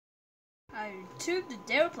to the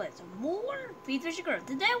Dare play some more Feed Fish Girl.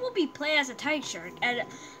 Today we'll be playing as a tiger shark, and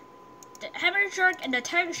the hammer shark and the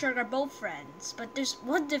tiger shark are both friends, but there's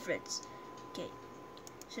one difference. Okay,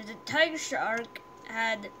 so the tiger shark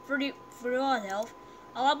had 31 health,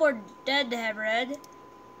 a lot more dead than the hammerhead.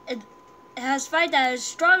 It has fight that is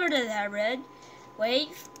stronger than the hammerhead. Wait,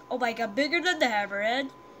 oh my god, bigger than the hammerhead.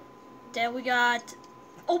 Then we got,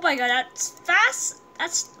 oh my god, that's fast.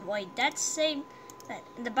 That's same.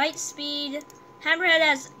 And the bite speed, hammerhead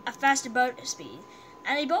has a faster bite speed,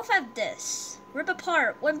 and they both have this. Rip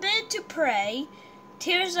apart. When bitten to prey,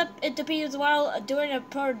 tears up into pieces while doing a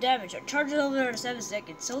part damage. It charges over in 7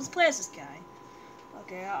 seconds. So let's play as this guy.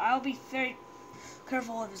 Okay, I'll be very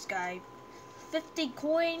careful of this guy. 50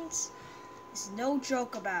 coins is no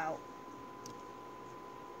joke about.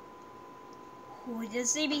 Oh, he didn't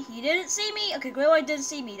see me. He didn't see me. Okay, Great White didn't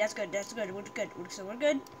see me. That's good. That's good. We're good. So we're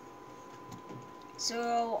good.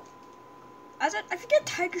 So, I forget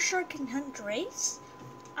tiger shark can hunt drakes.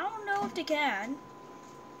 I don't know if they can.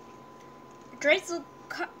 Drakes look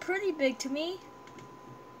pretty big to me.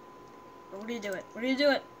 But we're gonna do it. We're gonna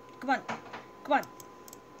do it. Come on. Come on.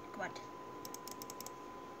 Come on.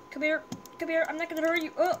 Come here. Come here. I'm not gonna hurt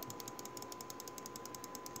you. Oh.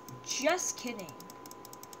 Just kidding.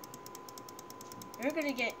 You're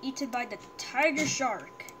gonna get eaten by the tiger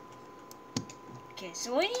shark. Okay,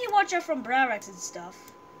 so we need to watch out from Browrex and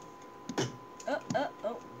stuff. Nope.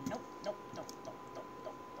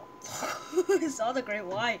 I saw the Great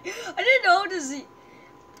White. I didn't notice it.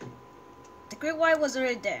 The Great White was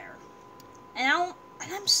right there. And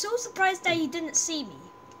I'm so surprised that he didn't see me.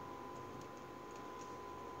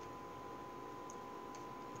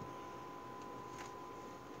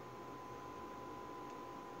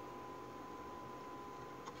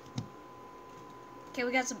 Okay,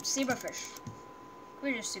 we got some zebrafish.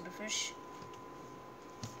 We're just zebrafish.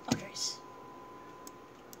 Okay.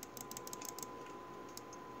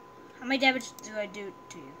 How many damage do I do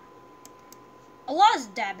to you? A lot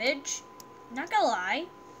of damage. Not gonna lie.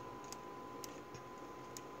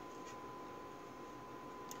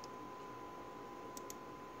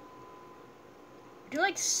 I do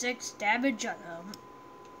like 6 damage on them.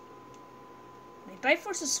 My bite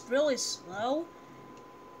force is really slow.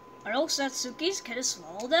 Are those Satsuki's? Can I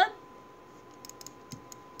swallow them?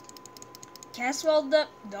 Can I swallow them?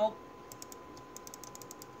 Nope.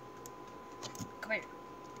 Come here.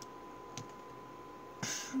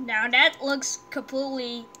 Now that looks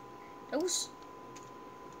completely... Those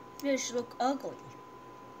fish look ugly.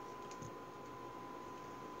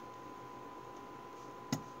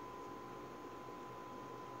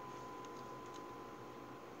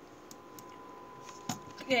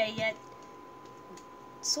 Okay, yet...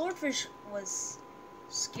 Swordfish was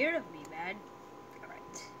scared of me, man.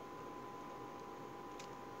 Alright.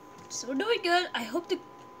 So we're doing good. I hope the...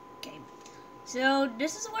 Okay. So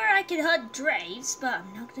this is where I can hunt draves, but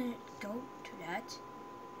I'm not gonna go to that.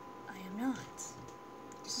 I am not.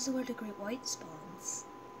 This is where the Great White spawns.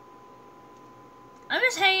 I'm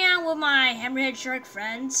just hanging out with my hammerhead shark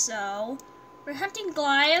friends, so... We're hunting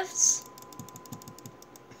Goliaths.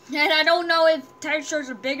 And I don't know if tiger sharks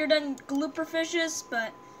are bigger than grouper fishes,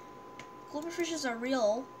 but grouper fishes are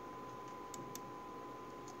real.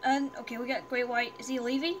 And okay, we got Great White. Is he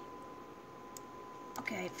leaving?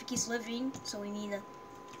 Okay, I think he's leaving, so we need to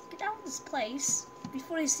get out of this place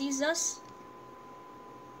before he sees us.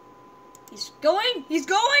 He's going! He's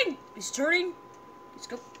going! He's turning. Let's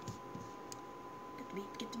go. Get the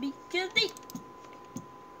meat, get the meat, get the meat!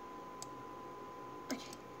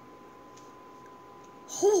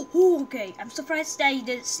 Oh, okay. I'm surprised that he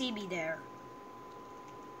didn't see me there.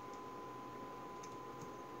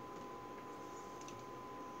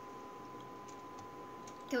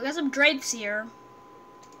 Okay, we got some drapes here.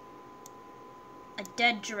 A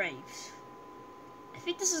dead drape. I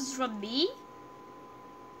think this is from me.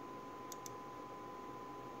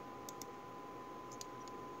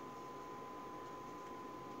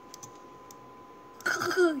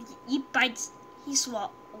 He bites. He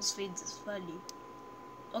swallows things. It's funny.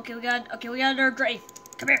 Okay, we got our drape.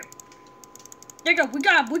 Come here. There you go. We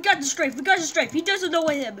got him. We got the strafe. We got the strafe. He doesn't know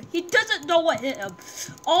what hit him. He doesn't know what hit him.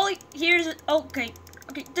 All he hears is okay.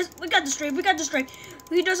 We got the strafe. We got the strafe.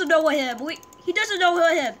 He doesn't know what hit him. He doesn't know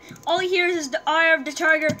what hit him. All he hears is the eye of the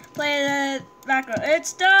tiger playing the background.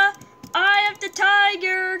 It's the eye of the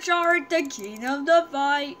tiger shark, the king of the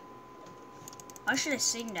fight. Why should I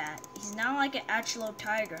sing that? He's not like an actual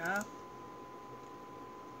tiger, huh?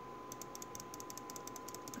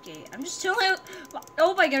 Okay, I'm just telling you.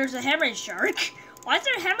 Oh my god, there's a hammerhead shark. Why is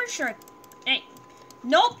there a hammerhead shark? Hey,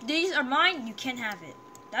 nope, these are mine. You can't have it.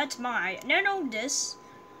 That's mine. No, this.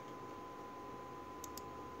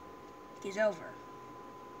 He's over.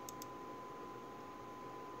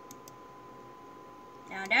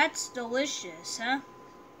 Now that's delicious, huh?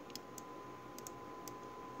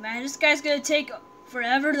 Man, this guy's gonna take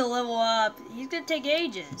forever to level up. He's gonna take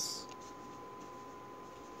ages.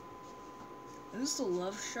 This is the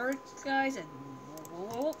love shark, guys, and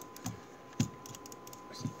whoa.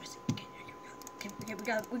 Okay,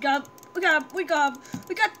 we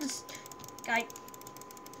got this guy.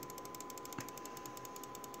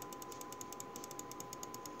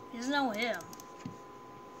 He doesn't know him.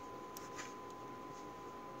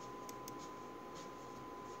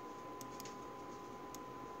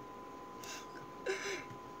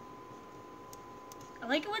 I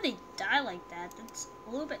like it when they die like that. That's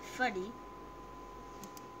a little bit funny.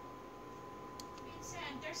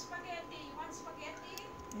 Vincent, there's spaghetti. You want spaghetti?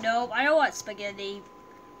 Nope, I don't want spaghetti.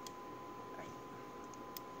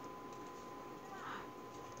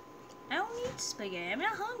 I don't need spaghetti. I'm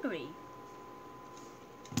not hungry.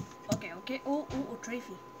 Okay. Oh,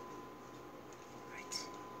 trophy. Right.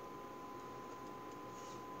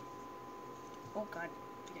 Oh God.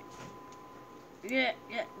 Okay.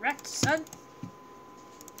 Yeah, wrecked, son.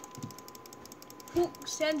 Who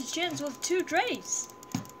stands a chance with 2 trays?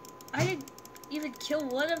 I didn't even kill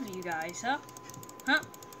one of you guys, huh? Huh?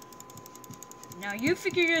 Now you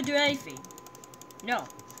figure you're gonna do anything. No.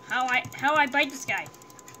 How I bite this guy?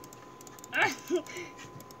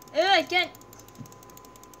 I can't.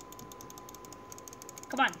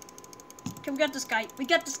 Come on. Okay, we got this guy. We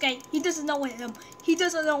got this guy. He doesn't know him. He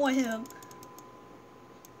doesn't know him.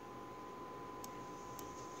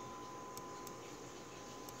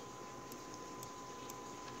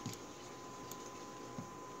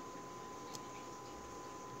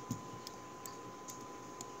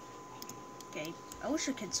 Okay, I wish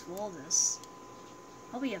I could swallow this.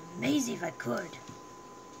 That'd be amazing if I could.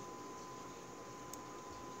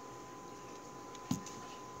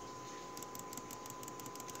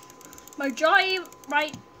 My jaw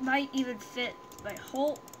might even fit my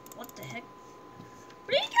whole. What the heck?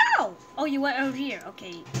 Where did he go? Oh, you went over here.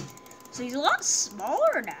 Okay, so he's a lot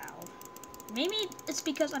smaller now. Maybe it's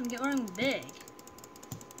because I'm growing big.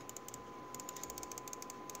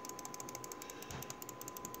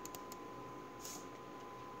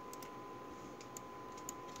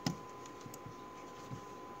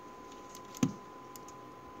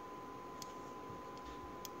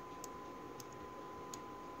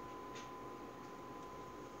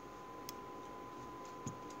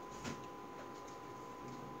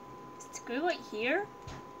 Go right here.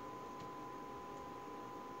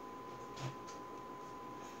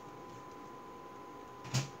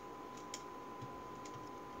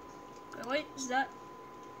 Wait, is that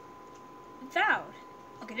found?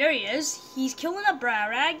 Okay, there he is. He's killing a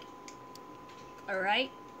Brarag.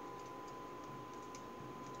 Alright.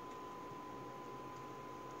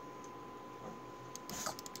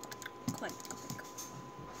 Come on.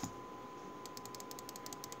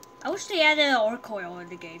 I wish they added an orc oil in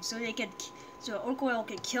the game so orc oil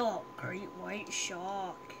can kill a great white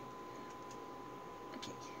shark.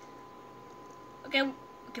 Okay,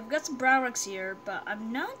 we got some Brarags here, but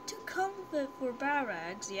I'm not too confident for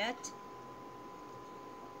Brarags yet.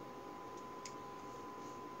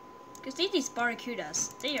 Because these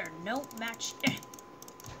Barracudas, they are no match.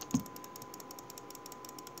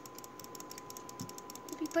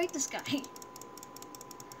 Let me fight this guy.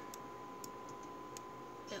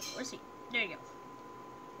 Where's he? There you go.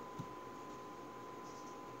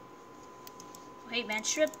 Hey, man,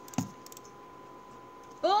 strip.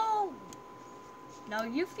 Oh! Now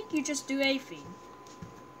you think you just do anything?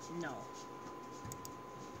 No.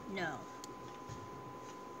 No.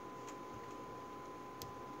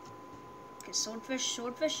 Okay, swordfish.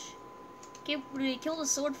 Okay, when he kill the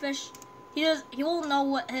swordfish, he won't know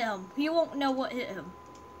what hit him. He won't know what hit him.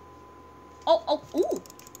 Oh, ooh!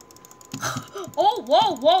 Oh,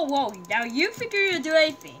 whoa. Now you figure you're gonna do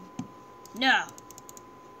anything. No.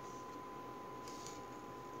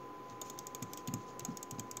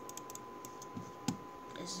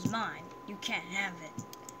 This is mine. You can't have it.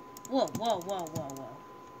 Whoa.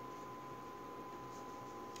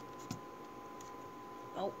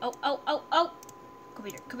 Oh.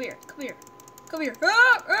 Come here.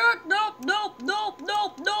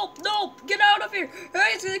 Nope. Get out of here.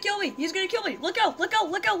 He's gonna kill me. Look out.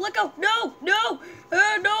 No. No,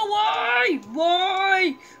 why?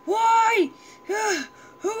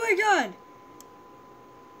 Oh my God.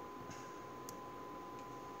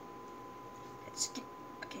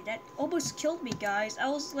 Okay, that almost killed me, guys. I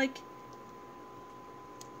was like...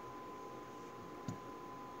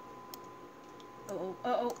 Oh,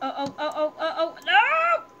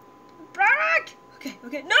 no! Brock! Okay.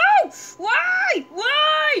 Okay, no! Why?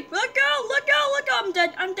 Why? Let go! Let go! Let go! I'm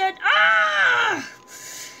dead! I'm dead! Ah!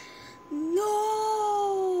 No!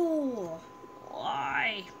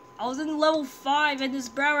 Why? I was in level 5 and this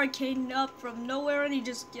Broward came up from nowhere and he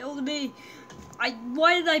just killed me.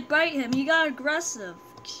 Why did I bite him? He got aggressive.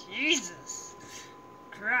 Jesus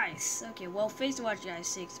Christ. Okay, well, thanks for watching, guys.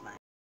 6 bye.